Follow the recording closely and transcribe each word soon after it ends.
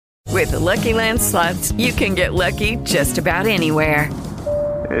With the Lucky Land Slots, you can get lucky just about anywhere.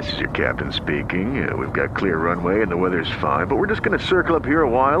 This is your captain speaking. We've got clear runway and the weather's fine, but we're just going to circle up here a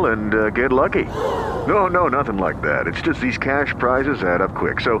while and get lucky. No, nothing like that. It's just these cash prizes add up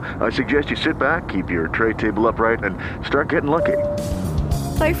quick. So I suggest you sit back, keep your tray table upright, and start getting lucky.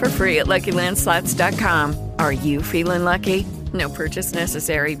 Play for free at LuckyLandSlots.com. Are you feeling lucky? No purchase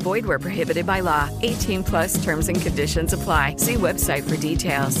necessary. Void where prohibited by law. 18 plus terms and conditions apply. See website for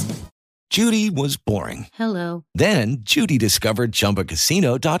details. Judy was boring. Hello. Then Judy discovered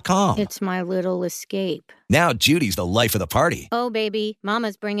ChumbaCasino.com. It's my little escape. Now Judy's the life of the party. Oh, baby,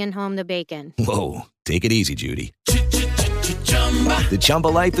 mama's bringing home the bacon. Whoa, take it easy, Judy. The Chumba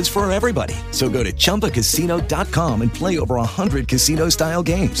life is for everybody. So go to ChumbaCasino.com and play over 100 casino-style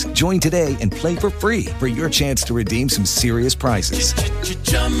games. Join today and play for free for your chance to redeem some serious prizes.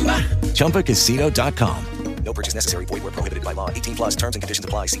 ChumbaCasino.com. No purchase necessary. Void where prohibited by law. 18 plus terms and conditions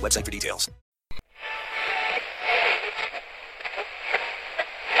apply. See website for details.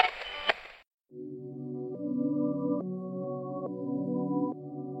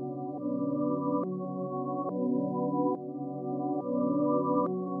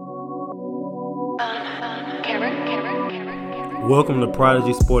 Welcome to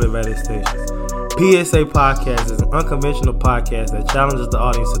Prodigy Sport Stations. PSA Podcast is an unconventional podcast that challenges the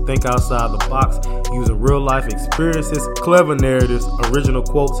audience to think outside the box using real-life experiences, clever narratives, original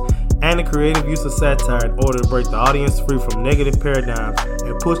quotes, and the creative use of satire in order to break the audience free from negative paradigms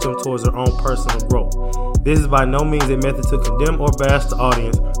and push them towards their own personal growth. This is by no means a method to condemn or bash the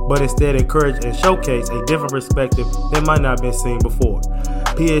audience, but instead encourage and showcase a different perspective that might not have been seen before.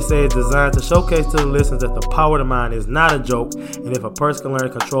 PSA is designed to showcase to the listeners that the power of the mind is not a joke, and if a person can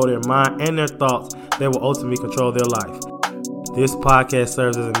learn to control their mind and their thoughts, they will ultimately control their life. This podcast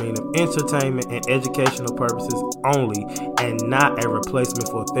serves as a means of entertainment and educational purposes only, and not a replacement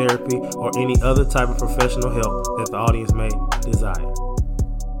for therapy or any other type of professional help that the audience may desire.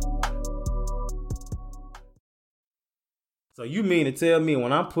 So you mean to tell me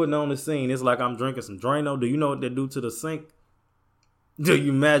when I'm putting on the scene, it's like I'm drinking some Drano? Do you know what they do to the sink? Do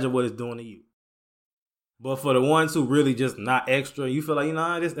you imagine what it's doing to you? But for the ones who really just not extra, you feel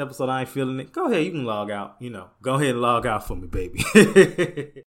like, this episode I ain't feeling it. Go ahead, you can log out. Go ahead and log out for me, baby.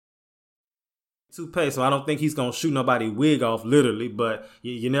 Toupee, so I don't think he's going to shoot nobody wig off, literally. But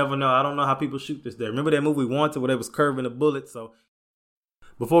you never know. I don't know how people shoot this there. Remember that movie Wanted where they was curving the bullet? So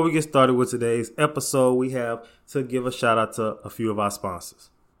before we get started with today's episode, we have to give a shout out to a few of our sponsors.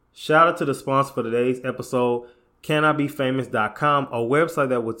 Shout out to the sponsor for today's episode, CanIBeFamous.com, a website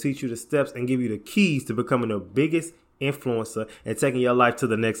that will teach you the steps and give you the keys to becoming the biggest influencer and taking your life to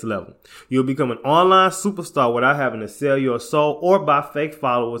the next level. You'll become an online superstar without having to sell your soul or buy fake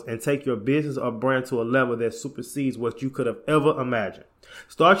followers, and take your business or brand to a level that supersedes what you could have ever imagined.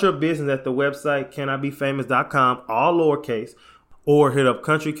 Start your business at the website CanIBeFamous.com, all lowercase, or hit up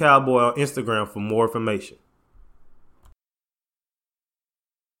Country Cowboy on Instagram for more information.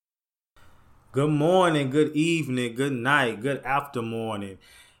 Good morning, good evening, good night, good after morning.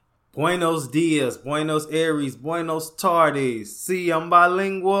 Buenos dias, buenos aires, buenos tardes. See, I'm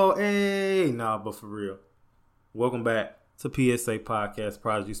bilingual. Hey, nah, but for real. Welcome back to PSA Podcast,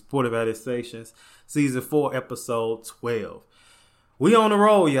 Prodigy Sportive Adaptations, Season 4, Episode 12. We on the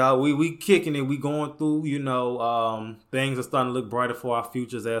roll, y'all. We kicking it. We going through, things are starting to look brighter for our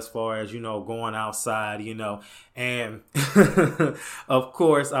futures as far as, going outside, And of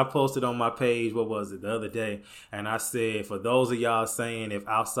course, I posted on my page, the other day? And I said, for those of y'all saying if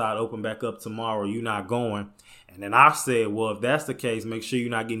outside open back up tomorrow, you're not going. And then I said, well, if that's the case, make sure you're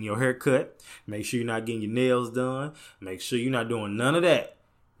not getting your hair cut. Make sure you're not getting your nails done. Make sure you're not doing none of that.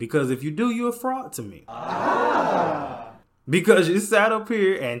 Because if you do, you're a fraud to me. Because you sat up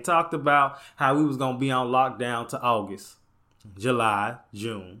here and talked about how we was going to be on lockdown to August, July,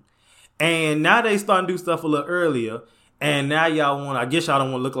 June. And now they starting to do stuff a little earlier. And now I guess y'all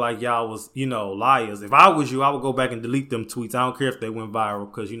don't want to look like y'all was, liars. If I was you, I would go back and delete them tweets. I don't care if they went viral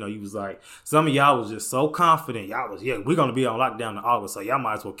because, you was like, some of y'all was just so confident. Y'all was, we're going to be on lockdown to August. So y'all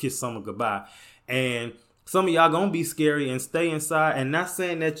might as well kiss summer goodbye. And some of y'all going to be scary and stay inside. And not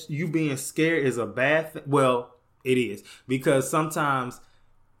saying that you being scared is a bad thing. Well, it is, because sometimes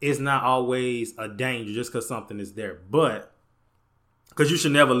it's not always a danger just because something is there. But because you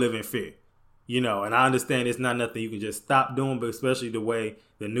should never live in fear, and I understand it's not nothing you can just stop doing, but especially the way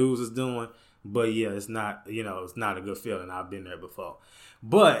the news is doing. But yeah, it's not, it's not a good feeling. I've been there before.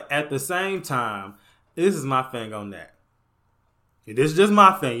 But at the same time, this is my thing on that. This is just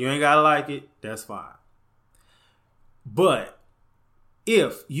my thing. You ain't got to like it. That's fine. But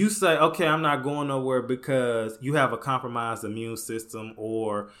if you say, okay, I'm not going nowhere because you have a compromised immune system,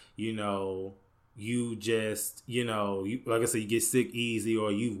 or, you just, like I said, you get sick easy,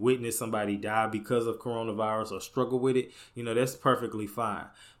 or you've witnessed somebody die because of coronavirus or struggle with it, that's perfectly fine.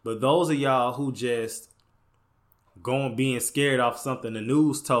 But those of y'all who just being scared off something the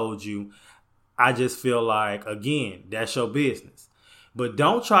news told you, I just feel like, again, that's your business. But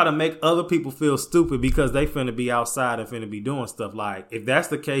don't try to make other people feel stupid because they finna be outside and finna be doing stuff. Like, if that's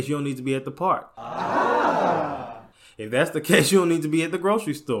the case, you don't need to be at the park. If that's the case, you don't need to be at the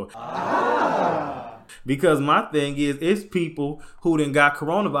grocery store. Because my thing is, it's people who done got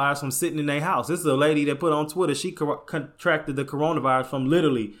coronavirus from sitting in their house. This is a lady that put on Twitter, she contracted the coronavirus from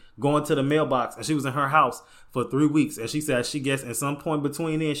literally going to the mailbox, and she was in her house for 3 weeks. And she said she guessed at some point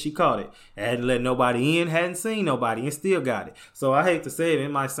between then she caught it. Hadn't let nobody in, hadn't seen nobody, and still got it. So I hate to say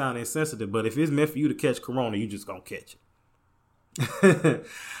it might sound insensitive, but if it's meant for you to catch corona, you just gonna catch it.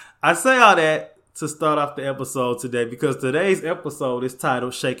 I say all that to start off the episode today because today's episode is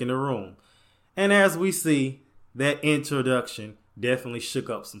titled Shaking the Room. And as we see, that introduction definitely shook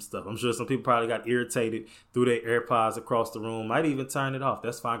up some stuff. I'm sure some people probably got irritated, threw their AirPods across the room, might even turn it off.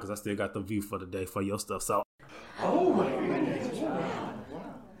 That's fine because I still got the view for the day for your stuff. So, oh my goodness.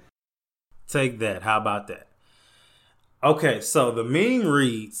 Take that. How about that? Okay, so the meme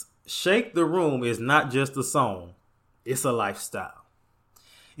reads, Shake the Room is not just a song, it's a lifestyle.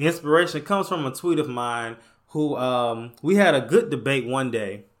 Inspiration comes from a tweet of mine who we had a good debate one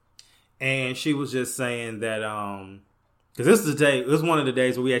day. And she was just saying that, because this is the day, this is one of the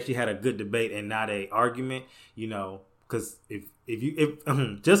days where we actually had a good debate and not a argument, because if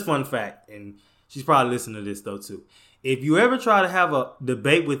just fun fact, and she's probably listening to this though too. If you ever try to have a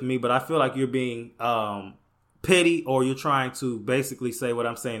debate with me, but I feel like you're being petty, or you're trying to basically say what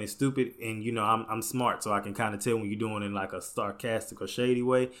I'm saying is stupid, and I'm smart, so I can kind of tell when you're doing it in like a sarcastic or shady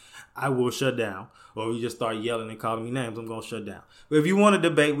way, I will shut down. Or you just start yelling and calling me names, I'm gonna shut down. But if you want to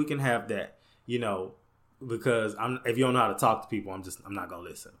debate, we can have that, because if you don't know how to talk to people, I'm not gonna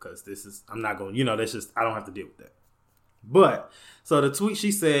listen, because I'm not gonna, that's just, I don't have to deal with that. But so the tweet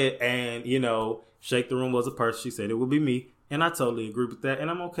she said, and Shake the Room was a person, she said it would be me, and I totally agree with that, and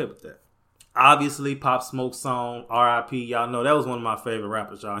I'm okay with that. Obviously, Pop Smoke's song, R.I.P., y'all know that was one of my favorite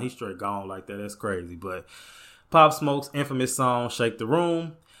rappers, y'all. He's straight gone like that. That's crazy. But Pop Smoke's infamous song, Shake the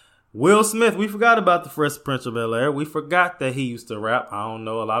Room. Will Smith, we forgot about the Fresh Prince of Bel-Air. We forgot that he used to rap. I don't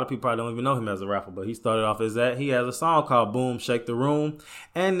know. A lot of people probably don't even know him as a rapper, but he started off as that. He has a song called Boom, Shake the Room.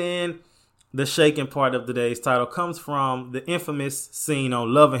 And then the shaking part of today's title comes from the infamous scene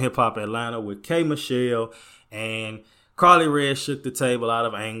on Love and Hip Hop Atlanta with K. Michelle and Carly Red shook the table out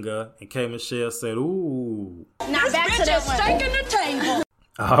of anger, and K. Michelle said, ooh. Now back to that shaking the table.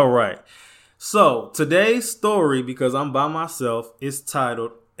 All right. So today's story, because I'm by myself, is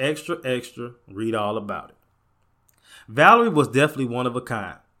titled Extra Extra, Read All About It. Valerie was definitely one of a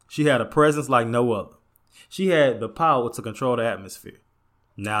kind. She had a presence like no other. She had the power to control the atmosphere.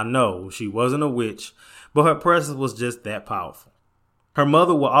 Now, no, she wasn't a witch, but her presence was just that powerful. Her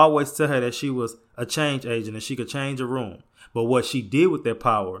mother would always tell her that she was a change agent and she could change a room, but what she did with that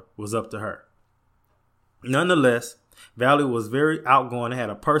power was up to her. Nonetheless, Valerie was very outgoing and had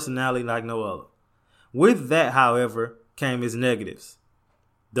a personality like no other. With that, however, came its negatives.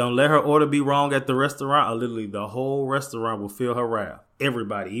 Don't let her order be wrong at the restaurant, or literally the whole restaurant will feel her wrath.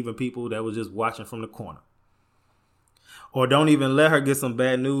 Everybody, even people that was just watching from the corner. Or don't even let her get some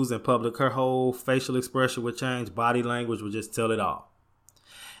bad news in public. Her whole facial expression would change. Body language would just tell it all.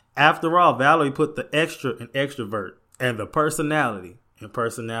 After all, Valerie put the extra in extrovert and the personality in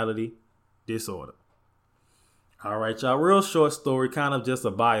personality disorder. All right, y'all. Real short story, kind of just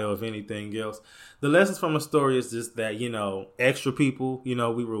a bio if anything else. The lessons from the story is just that, extra people, we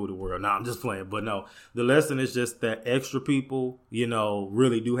rule the world. No, I'm just playing. But no, the lesson is just that extra people,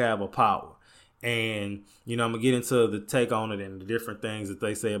 really do have a power. And, I'm going to get into the take on it and the different things that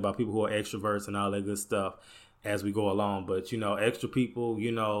they say about people who are extroverts and all that good stuff as we go along. But, extra people,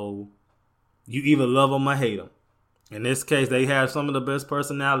 you either love them or hate them. In this case, they have some of the best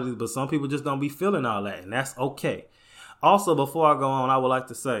personalities, but some people just don't be feeling all that. And that's okay. Also, before I go on, I would like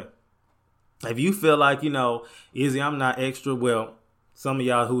to say, if you feel like, Izzy, I'm not extra, well, some of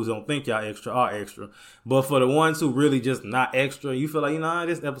y'all who don't think y'all extra are extra. But for the ones who really just not extra, you feel like,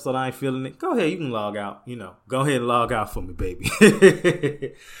 this episode I ain't feeling it. Go ahead, you can log out. Go ahead and log out for me, baby.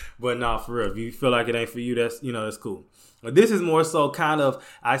 But nah, for real, if you feel like it ain't for you, that's, that's cool. But this is more so kind of,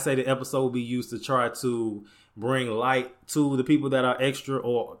 I say the episode will be used to try to bring light to the people that are extra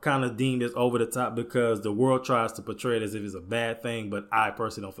or kind of deemed as over the top, because the world tries to portray it as if it's a bad thing. But I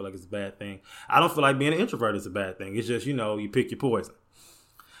personally don't feel like it's a bad thing. I don't feel like being an introvert is a bad thing. It's just, you pick your poison.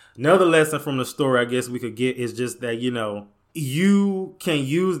 Another lesson from the story I guess we could get is just that, you can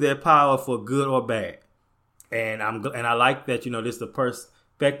use that power for good or bad. And I like that, this is a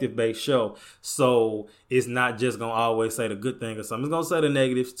perspective-based show. So it's not just going to always say the good thing or something. It's going to say the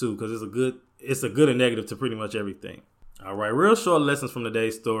negatives too, because it's a good and negative to pretty much everything. All right, real short lessons from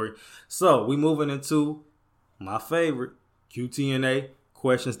today's story. So we moving into my favorite, QT&A,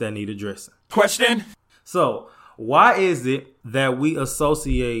 questions that need addressing. Question. So why is it that we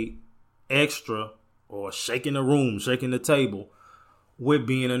associate extra or shaking the room, shaking the table with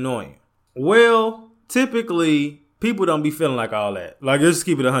being annoying? Well, typically people don't be feeling like all that. Like, let's just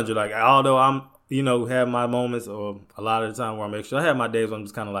keep it 100. Like, although I'm, have my moments, or a lot of the time where I'm extra, I have my days where I'm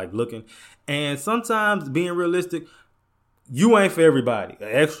just kind of like looking. And sometimes, being realistic, you ain't for everybody. An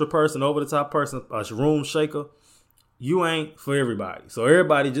extra person, over the top person, a room shaker, you ain't for everybody. So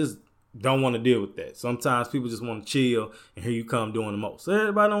everybody just don't want to deal with that. Sometimes people just want to chill, and here you come doing the most. So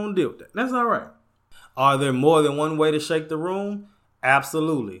everybody don't want to deal with that. That's all right. Are there more than one way to shake the room?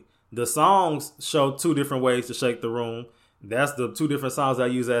 Absolutely. The songs show 2 different ways to shake the room. That's the 2 different songs I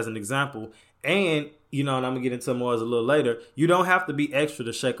use as an example. And, and I'm going to get into more as a little later, you don't have to be extra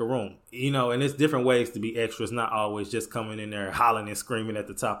to shake a room. And it's different ways to be extra. It's not always just coming in there hollering and screaming at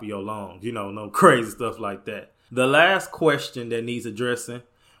the top of your lungs. No crazy stuff like that. The last question that needs addressing,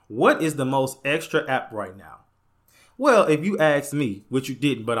 what is the most extra app right now? Well, if you ask me, which you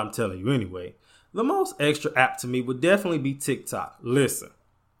didn't, but I'm telling you anyway, the most extra app to me would definitely be TikTok. Listen.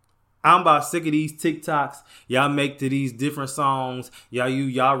 I'm about sick of these TikToks. Y'all make to these different songs. Y'all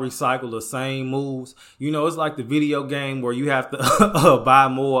recycle the same moves. It's like the video game where you have to buy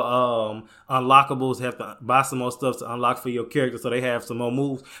more unlockables, have to buy some more stuff to unlock for your character so they have some more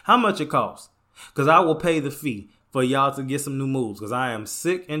moves. How much it costs? Because I will pay the fee for y'all to get some new moves, because I am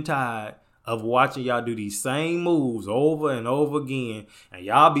sick and tired of watching y'all do these same moves over and over again, and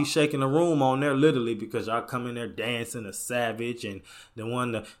y'all be shaking the room on there literally because y'all come in there dancing a savage, and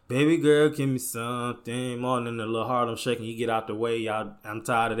the baby girl give me something more than the little heart I'm shaking. You get out the way, y'all. I'm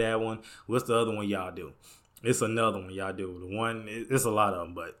tired of that one. What's the other one y'all do? It's another one y'all do. It's a lot of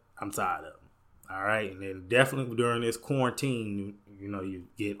them, but I'm tired of them. All right, and then definitely during this quarantine, you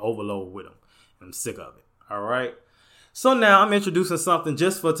get overloaded with them. I'm sick of it. All right. So now I'm introducing something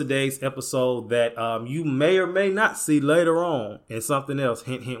just for today's episode that you may or may not see later on in something else.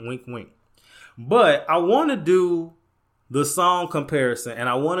 Hint, hint, wink, wink. But I want to do the song comparison, and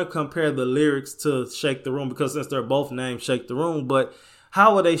I want to compare the lyrics to Shake the Room, because since they're both named Shake the Room, but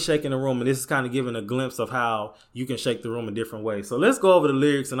how are they shaking the room? And this is kind of giving a glimpse of how you can shake the room in different ways. So let's go over the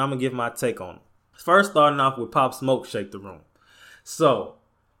lyrics, and I'm going to give my take on them. First, starting off with Pop Smoke, Shake the Room. So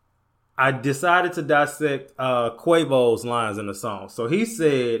I decided to dissect Quavo's lines in the song. So he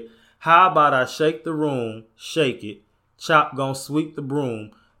said, how about I shake the room, shake it, Chop gon' sweep the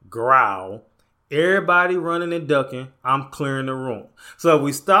broom, growl, everybody running and ducking, I'm clearing the room. So if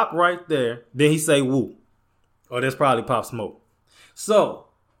we stop right there, then he say woo. Or that's probably Pop Smoke. So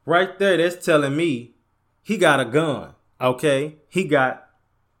right there, that's telling me he got a gun, okay? He got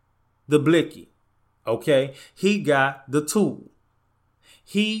the blicky, okay? He got the tool.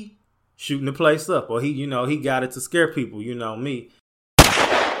 He shooting the place up, or he got it to scare people, me.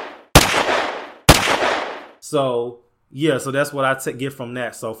 So, yeah, so that's what I get from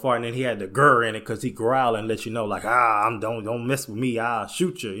that so far. And then he had the grr in it because he growl and let you know, like, don't mess with me, I'll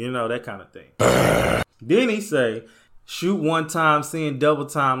shoot you, that kind of thing. Then he say, shoot one time, seeing double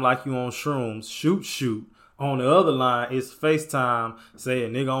time like you on shrooms, shoot. On the other line, it's FaceTime, say a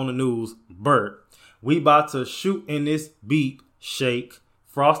nigga on the news, Bert. We about to shoot in this beat, shake.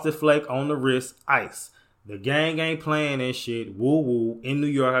 Frosted Flake on the wrist, ice. The gang ain't playing that shit. Woo woo. In New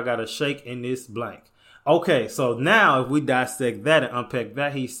York, I got a shake in this blank. Okay, so now if we dissect that and unpack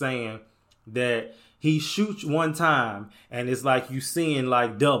that, he's saying that he shoots one time and it's like you seeing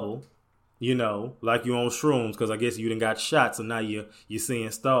like double, like you on shrooms, because I guess you done got shot, so now you're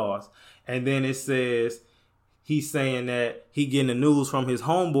seeing stars. And then it says he's saying that he getting the news from his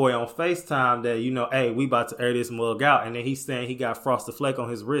homeboy on FaceTime that, hey, we about to air this mug out. And then he's saying he got Frosted Flake on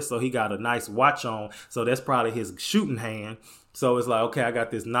his wrist, so he got a nice watch on. So that's probably his shooting hand. So it's like, okay, I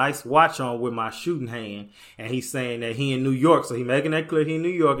got this nice watch on with my shooting hand. And he's saying that he in New York. So he making that clear he in New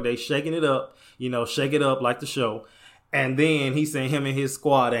York. They shaking it up, shake it up like the show. And then he's saying him and his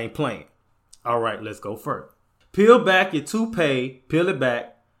squad ain't playing. All right, let's go further. Peel back your toupee, peel it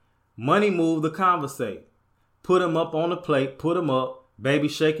back. Money move the conversate. Put him up on the plate, put him up. Baby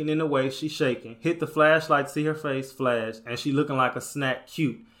shaking in the way, she shaking. Hit the flashlight, see her face flash. And she looking like a snack,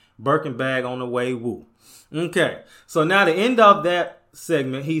 cute. Birkin bag on the way, woo. Okay, so now the end of that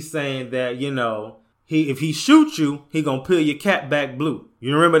segment, he's saying that, if he shoots you, he gonna peel your cap back blue.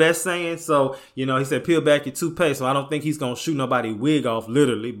 You remember that saying? So, he said peel back your toupee. So I don't think he's gonna shoot nobody wig off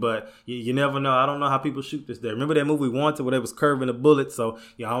literally, but you never know. I don't know how people shoot this day. Remember that movie Wanted where they was curving the bullet? So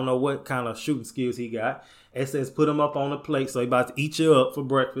I don't know what kind of shooting skills he got. It says put him up on a plate. So he about to eat you up for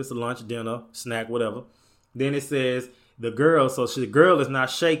breakfast, lunch, dinner, snack, whatever. Then it says the girl is not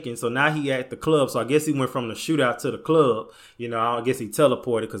shaking. So now he at the club. So I guess he went from the shootout to the club. I guess he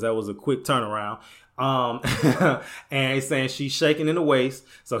teleported because that was a quick turnaround. And he's saying she's shaking in the waist.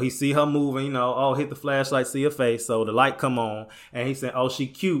 So he see her moving, hit the flashlight, see her face. So the light come on and he said, oh, she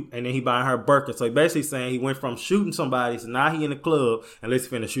cute. And then he buying her Birkin. So he basically saying he went from shooting somebody. So now he in the club and let's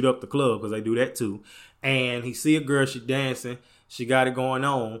finna shoot up the club because they do that too. And he see a girl, she dancing. She got it going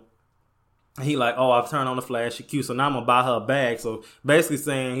on. He like, oh, I've turned on the flash. She cute. So now I'm going to buy her a bag. So basically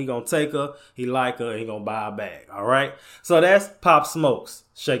saying he going to take her. He like her. He going to buy a bag. All right. So that's Pop Smoke's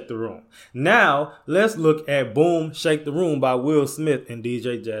Shake the Room. Now let's look at Boom, Shake the Room by Will Smith and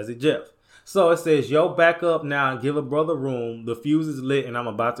DJ Jazzy Jeff. So it says, yo, back up now and give a brother room. The fuse is lit and I'm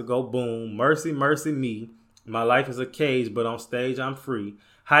about to go boom. Mercy, mercy me. My life is a cage, but on stage I'm free.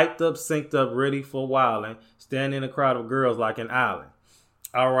 Hyped up, synced up, ready for wilding. Standing in a crowd of girls like an island.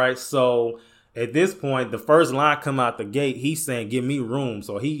 All right, so at this point, the first line come out the gate, he's saying, give me room.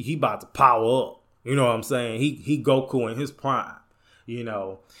 So he about to power up. You know what I'm saying? He Goku in his prime.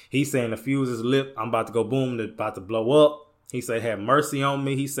 He's saying the fuse is lit. I'm about to go boom, about to blow up. He said, have mercy on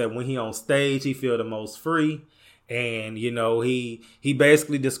me. He said when he on stage, he feel the most free. And, he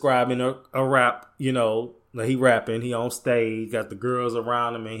basically describing a rap, he rapping, he on stage, got the girls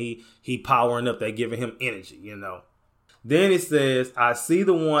around him and he powering up. They giving him energy, Then it says, I see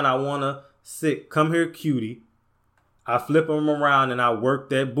the one I want to sit. Come here, cutie. I flip him around and I work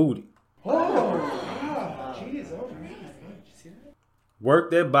that booty.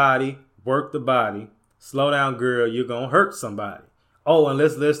 Work that body. Work the body. Slow down, girl. You're going to hurt somebody. Oh, and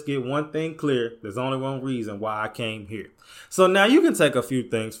let's get one thing clear. There's only one reason why I came here. So now you can take a few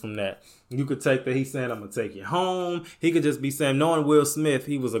things from that. You could take that he's saying, I'm going to take you home. He could just be saying, knowing Will Smith,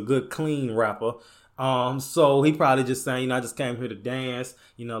 he was a good, clean rapper. So he probably just saying, I just came here to dance,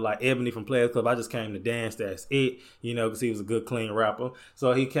 like Ebony from Players Club. I just came to dance. That's it, because he was a good, clean rapper.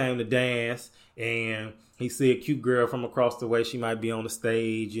 So he came to dance and he see a cute girl from across the way. She might be on the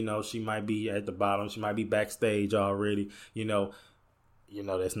stage, she might be at the bottom. She might be backstage already,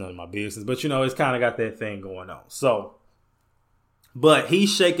 that's none of my business. But, it's kind of got that thing going on. So, but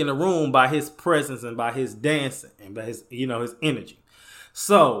he's shaking the room by his presence and by his dancing and by his, his energy.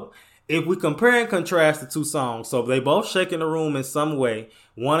 So if we compare and contrast the two songs, so they both shaking the room in some way.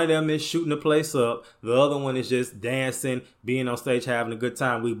 One of them is shooting the place up. The other one is just dancing, being on stage, having a good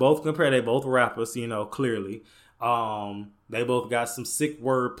time. We both compare. They both rappers, clearly. They both got some sick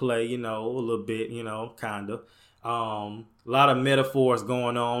wordplay, a little bit, kind of. A lot of metaphors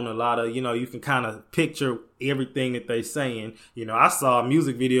going on. A lot of, you can kind of picture everything that they saying. I saw a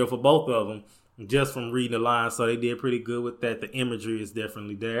music video for both of them just from reading the lines. So they did pretty good with that. The imagery is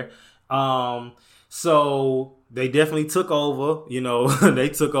definitely there. So they definitely took over, they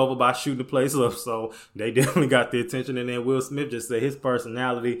took over by shooting the place up. So they definitely got the attention. And then Will Smith just said his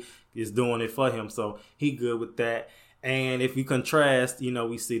personality is doing it for him. So he good with that. And if you contrast,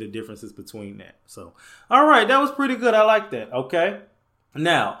 we see the differences between that. So, all right, that was pretty good. I like that. Okay.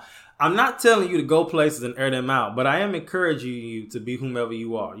 Now, I'm not telling you to go places and air them out, but I am encouraging you to be whomever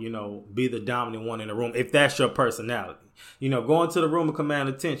you are, be the dominant one in the room, if that's your personality. Go into the room and command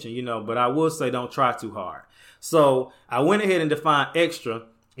attention, but I will say don't try too hard. So I went ahead and defined extra.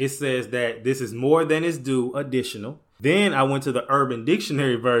 It says that this is more than is due, additional. Then I went to the Urban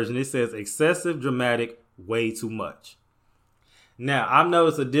Dictionary version. It says excessive, dramatic, way too much. Now, I've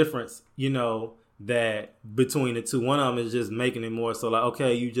noticed a difference, that between the two. One of them is just making it more so like,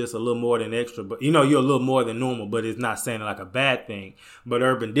 okay, you just a little more than extra, but you're a little more than normal, but it's not saying like a bad thing. But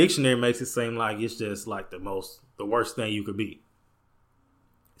Urban Dictionary makes it seem like it's just like the worst thing you could be.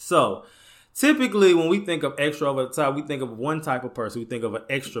 So typically when we think of extra over the top, we think of one type of person. We think of an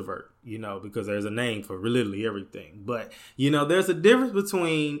extrovert, because there's a name for literally everything. But, there's a difference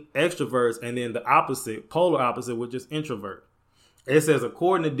between extroverts and then the opposite, polar opposite, which is introvert. It says,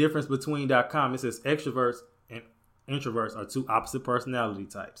 according to differencebetween.com, it says extroverts and introverts are two opposite personality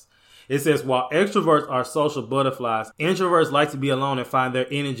types. It says, while extroverts are social butterflies, introverts like to be alone and find their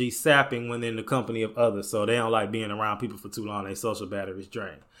energy sapping when they're in the company of others. So they don't like being around people for too long. Their social batteries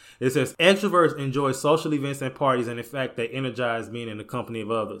drain. It says, extroverts enjoy social events and parties, and in fact, they energize being in the company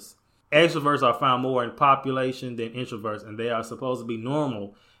of others. Extroverts are found more in population than introverts, and they are supposed to be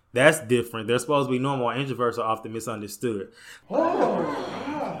normal. That's different. They're supposed to be normal. Introverts are often misunderstood.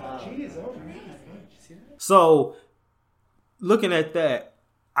 So looking at that,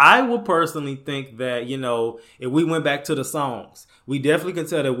 I would personally think that, you know, if we went back to the songs, we definitely can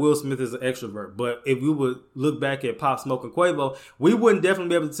tell that Will Smith is an extrovert. But if we would look back at Pop Smoke and Quavo, we wouldn't definitely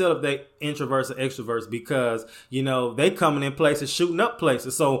be able to tell if they introverts or extroverts because, you know, they coming in places, shooting up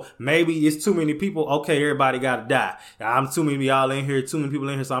places. So maybe it's too many people. Okay, everybody got to die. I'm too many of y'all in here, too many people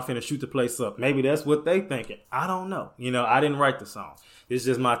in here, so I'm finna shoot the place up. Maybe that's what they thinking. I don't know. You know, I didn't write the song. It's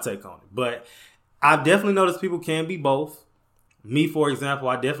just my take on it. But I definitely noticed people can be both. Me, for example,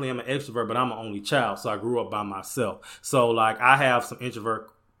 I definitely am an extrovert, but I'm an only child, so I grew up by myself. So, like, I have some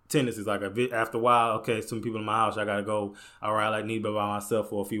introvert tendencies. Like, after a while, okay, some people in my house, I got to go, all right, I need to be by myself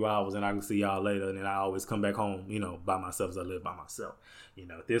for a few hours, and I can see y'all later, and then I always come back home, you know, by myself as I live by myself. You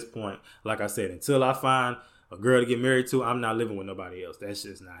know, at this point, like I said, until I find a girl to get married to, I'm not living with nobody else. That's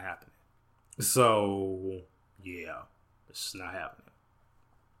just not happening. So, yeah, it's just not happening.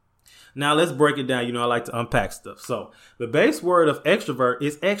 Now, let's break it down. You know, I like to unpack stuff. So, the base word of extrovert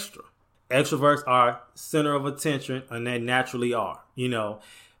is extra. Extroverts are center of attention, and they naturally are. You know,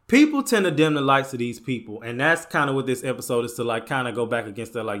 people tend to dim the lights of these people, and that's kind of what this episode is to, like, kind of go back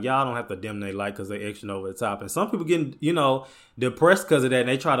against that. Like, y'all don't have to dim their light because they're extra over the top. And some people getting, you know, depressed because of that, and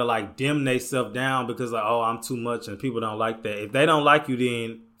they try to, like, dim themselves down because, like, oh, I'm too much, and people don't like that. If they don't like you,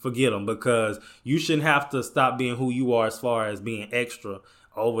 then forget them, because you shouldn't have to stop being who you are as far as being extra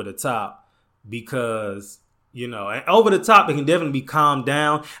over the top, because, you know, and over the top, it can definitely be calmed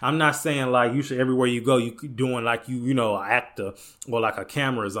down. I'm not saying like you should, everywhere you go, you doing like you know, an actor or like a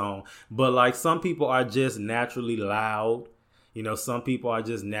camera's on, but like some people are just naturally loud. You know, some people are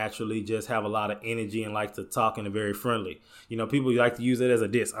just naturally just have a lot of energy and like to talk and are very friendly. You know, people like to use it as a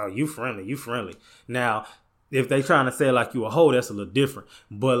diss. Oh, you friendly, you friendly. Now, if they trying to say like you a hoe, that's a little different.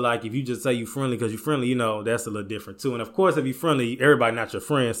 But like if you just say you friendly because you friendly, you know, that's a little different too. And of course, if you friendly, everybody not your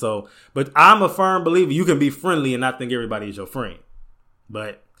friend. So, but I'm a firm believer you can be friendly and not think everybody is your friend.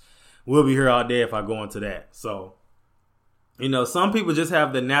 But we'll be here all day if I go into that. So, you know, some people just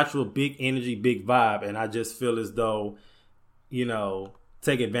have the natural big energy, big vibe. And I just feel as though, you know,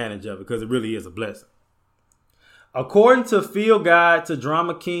 take advantage of it because it really is a blessing. According to Field Guide to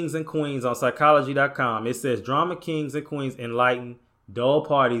Drama Kings and Queens on Psychology.com, it says drama kings and queens enlighten, dull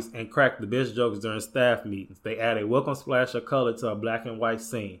parties, and crack the best jokes during staff meetings. They add a welcome splash of color to a black and white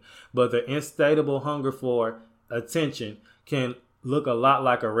scene, but their insatiable hunger for attention can look a lot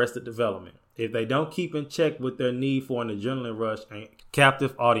like Arrested Development. If they don't keep in check with their need for an adrenaline rush and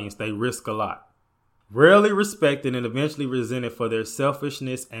captive audience, they risk a lot. Rarely respected and eventually resented for their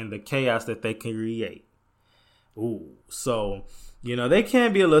selfishness and the chaos that they can create. Ooh, so, you know, they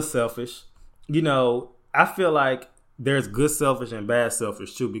can be a little selfish. You know, I feel like there's good selfish and bad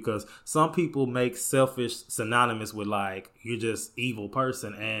selfish too, because some people make selfish synonymous with like, you're just evil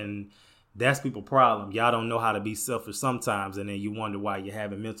person, and that's people's problem. Y'all don't know how to be selfish sometimes, and then you wonder why you're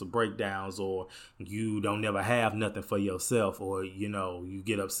having mental breakdowns, or you don't never have nothing for yourself, or, you know, you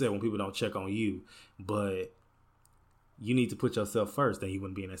get upset when people don't check on you. But you need to put yourself first, then you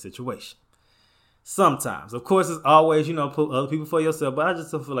wouldn't be in that situation. Sometimes. Of course, it's always, you know, put other people for yourself, but I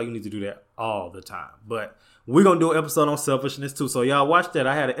just don't feel like you need to do that all the time. But we're going to do an episode on selfishness too. So y'all watch that.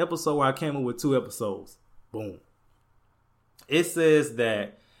 I had an episode where I came up with 2 episodes. Boom. It says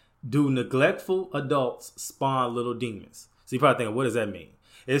that, do neglectful adults spawn little demons? So you're probably thinking, what does that mean?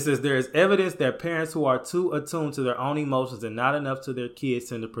 It says there is evidence that parents who are too attuned to their own emotions and not enough to their kids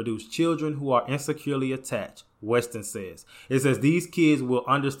tend to produce children who are insecurely attached. Weston says. It says these kids will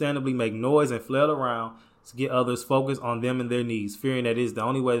understandably make noise and flail around to get others focused on them and their needs, fearing that it is the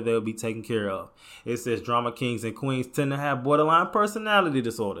only way they'll be taken care of. It says drama kings and queens tend to have borderline personality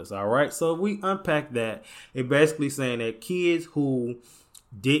disorders. All right. So if we unpack that, it basically saying that kids who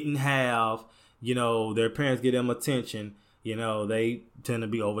didn't have, you know, their parents get them attention, you know, they tend to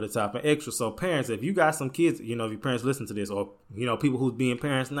be over the top and extra. So parents, if you got some kids, you know, if your parents listen to this, or, you know, people who's being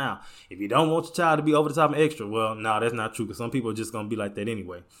parents now, if you don't want your child to be over the top and extra, well, no, that's not true, because some people are just going to be like that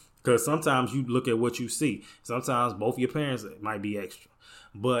anyway. Because sometimes you look at what you see. Sometimes both your parents might be extra.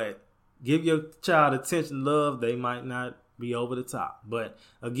 But give your child attention, love, they might not be over the top. But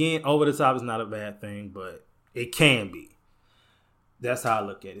again, over the top is not a bad thing, but it can be. That's how I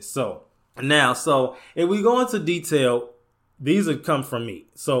look at it. So if we go into detail, these have come from me.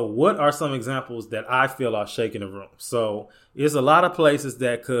 So what are some examples that I feel are shaking the room? So there's a lot of places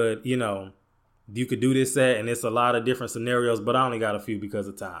that could, you know, you could do this at, and it's a lot of different scenarios, but I only got a few because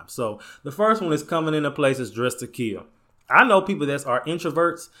of time. So the first one is coming into places dressed to kill. I know people that are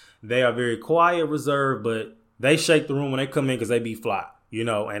introverts. They are very quiet, reserved, but they shake the room when they come in because they be fly, you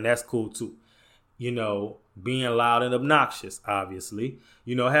know, and that's cool too. being loud and obnoxious, obviously,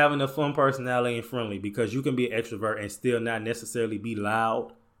 having a fun personality and friendly, because you can be an extrovert and still not necessarily be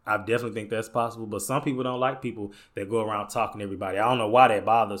loud. I definitely think that's possible, but some people don't like people that go around talking to everybody. I don't know why that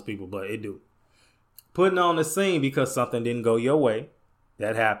bothers people, but it do. Putting on the scene because something didn't go your way.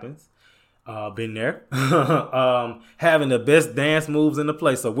 That happens. Been there. Having the best dance moves in the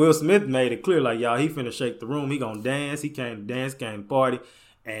place. So Will Smith made it clear, like, y'all, he finna shake the room. He gonna dance. He came to dance, came to party.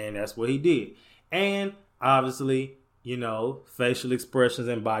 And that's what he did. And obviously, facial expressions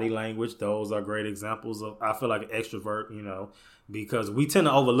and body language. Those are great examples of, I feel like, an extrovert, because we tend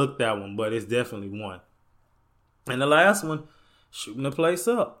to overlook that one, but it's definitely one. And the last one, shooting the place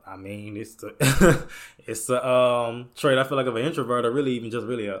up. I mean, it's a trait I feel like of an introvert, or really even just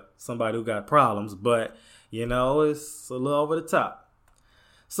somebody who got problems. But, it's a little over the top.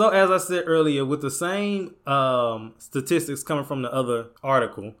 So as I said earlier, with the same statistics coming from the other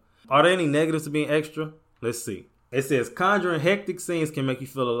article, are there any negatives to being extra? Let's see. It says conjuring hectic scenes can make you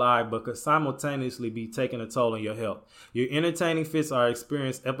feel alive, but could simultaneously be taking a toll on your health. Your entertaining fits are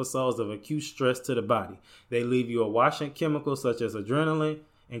experienced episodes of acute stress to the body. They leave you awash in chemicals such as adrenaline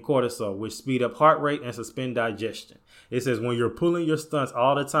and cortisol, which speed up heart rate and suspend digestion. It says when you're pulling your stunts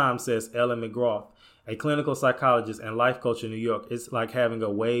all the time, says Ellen McGrath, a clinical psychologist and life coach in New York, it's like having a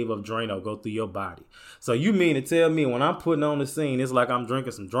wave of Drano go through your body. So you mean to tell me when I'm putting on the scene, it's like I'm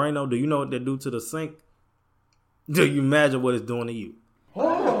drinking some Drano? Do you know what they do to the sink? Do you imagine what it's doing to you?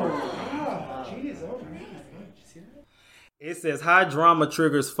 It says high drama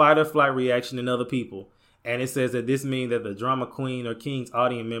triggers fight or flight reaction in other people. And it says that this means that the drama queen or king's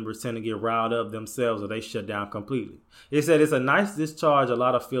audience members tend to get riled up themselves or they shut down completely. It said it's a nice discharge a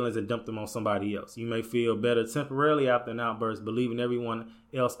lot of feelings and dump them on somebody else. You may feel better temporarily after an outburst, but leaving everyone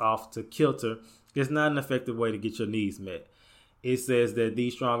else off to kilter is not an effective way to get your needs met. It says that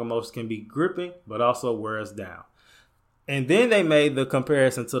these strong emotions can be gripping, but also wear us down. And then they made the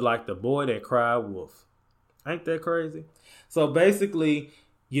comparison to like the boy that cried wolf. Ain't that crazy? So basically,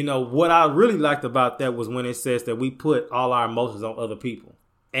 what I really liked about that was when it says that we put all our emotions on other people.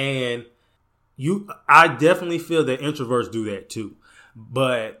 And I definitely feel that introverts do that too.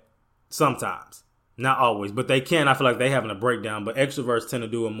 But sometimes, not always, but they can. I feel like they having a breakdown, but extroverts tend to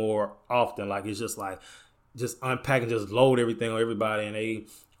do it more often. Like it's just like, just unpacking, just load everything on everybody and they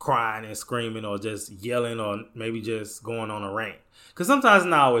crying and screaming or just yelling or maybe just going on a rant. Because sometimes it's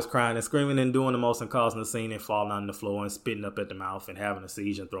not always crying and screaming and doing the most and causing the scene and falling on the floor and spitting up at the mouth and having a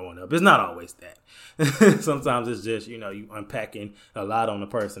seizure and throwing up. It's not always that. Sometimes it's just, you unpacking a lot on the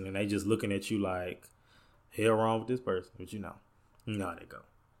person and they just looking at you like, hell wrong with this person. But you know how they go.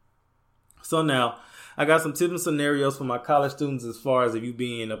 So now, I got some tips and scenarios for my college students as far as if you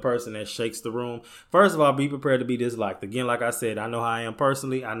being a person that shakes the room. First of all, be prepared to be disliked. Again, like I said, I know how I am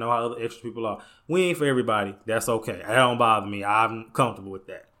personally. I know how other extra people are. We ain't for everybody. That's okay. That don't bother me. I'm comfortable with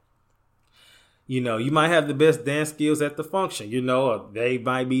that. You might have the best dance skills at the function, or they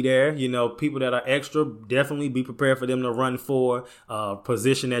might be there. People that are extra, definitely be prepared for them to run for a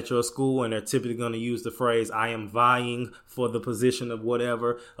position at your school. And they're typically going to use the phrase, I am vying for the position of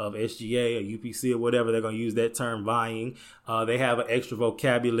whatever, of SGA or UPC or whatever. They're going to use that term vying. They have an extra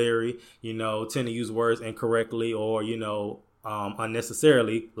vocabulary, tend to use words incorrectly or,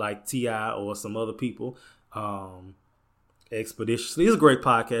 unnecessarily, like T.I. or some other people. Expeditiously. It's a great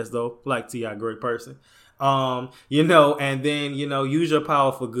podcast though. Like T.I., great person. And then, use your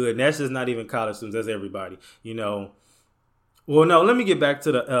power for good. And that's just not even college students. That's everybody, Well, no, let me get back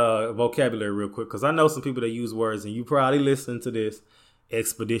to the vocabulary real quick. Cause I know some people that use words and you probably listen to this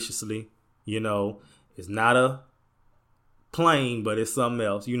expeditiously. It's not a plane, but it's something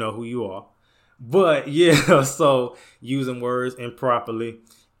else. You know who you are. But yeah, so using words improperly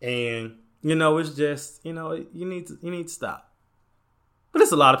and it's just, you need to stop. But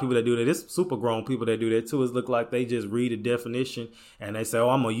it's a lot of people that do that. It's super grown people that do that too. It look like they just read a definition and they say, oh,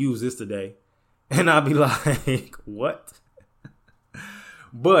 I'm going to use this today. And I'll be like, what?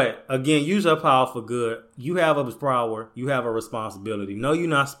 But again, use your power for good. You have a power. You have a responsibility. No, you're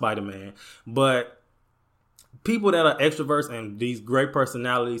not Spider-Man, but people that are extroverts and these great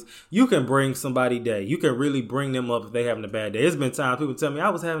personalities, you can bring somebody day. You can really bring them up if they having a bad day. There's been times people tell me I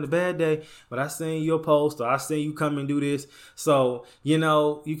was having a bad day, but I seen your post or I seen you come and do this. So, you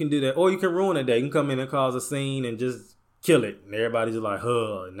can do that. Or you can ruin a day. You can come in and cause a scene and just kill it. And everybody's just like,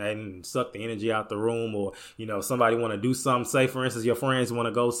 huh, and then suck the energy out the room. Or, somebody want to do something. Say, for instance, your friends want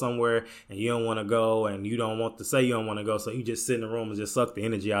to go somewhere and you don't want to go and you don't want to say you don't want to go. So you just sit in the room and just suck the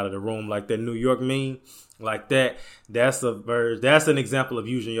energy out of the room like that New York meme. Like that. That's an example of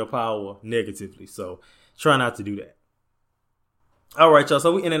using your power negatively. So try not to do that. All right, y'all.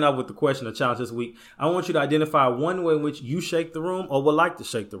 So we ending up with the question of challenge this week. I want you to identify one way in which you shake the room or would like to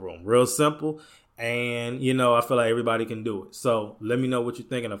shake the room. Real simple. And, I feel like everybody can do it. So let me know what you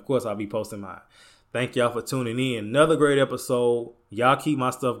think. And, of course, I'll be posting mine. Thank y'all for tuning in. Another great episode. Y'all keep my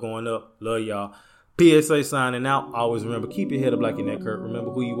stuff going up. Love y'all. PSA signing out. Always remember, keep your head up like your neck hurt.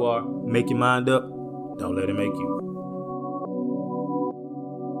 Remember who you are. Make your mind up. Don't let it make you.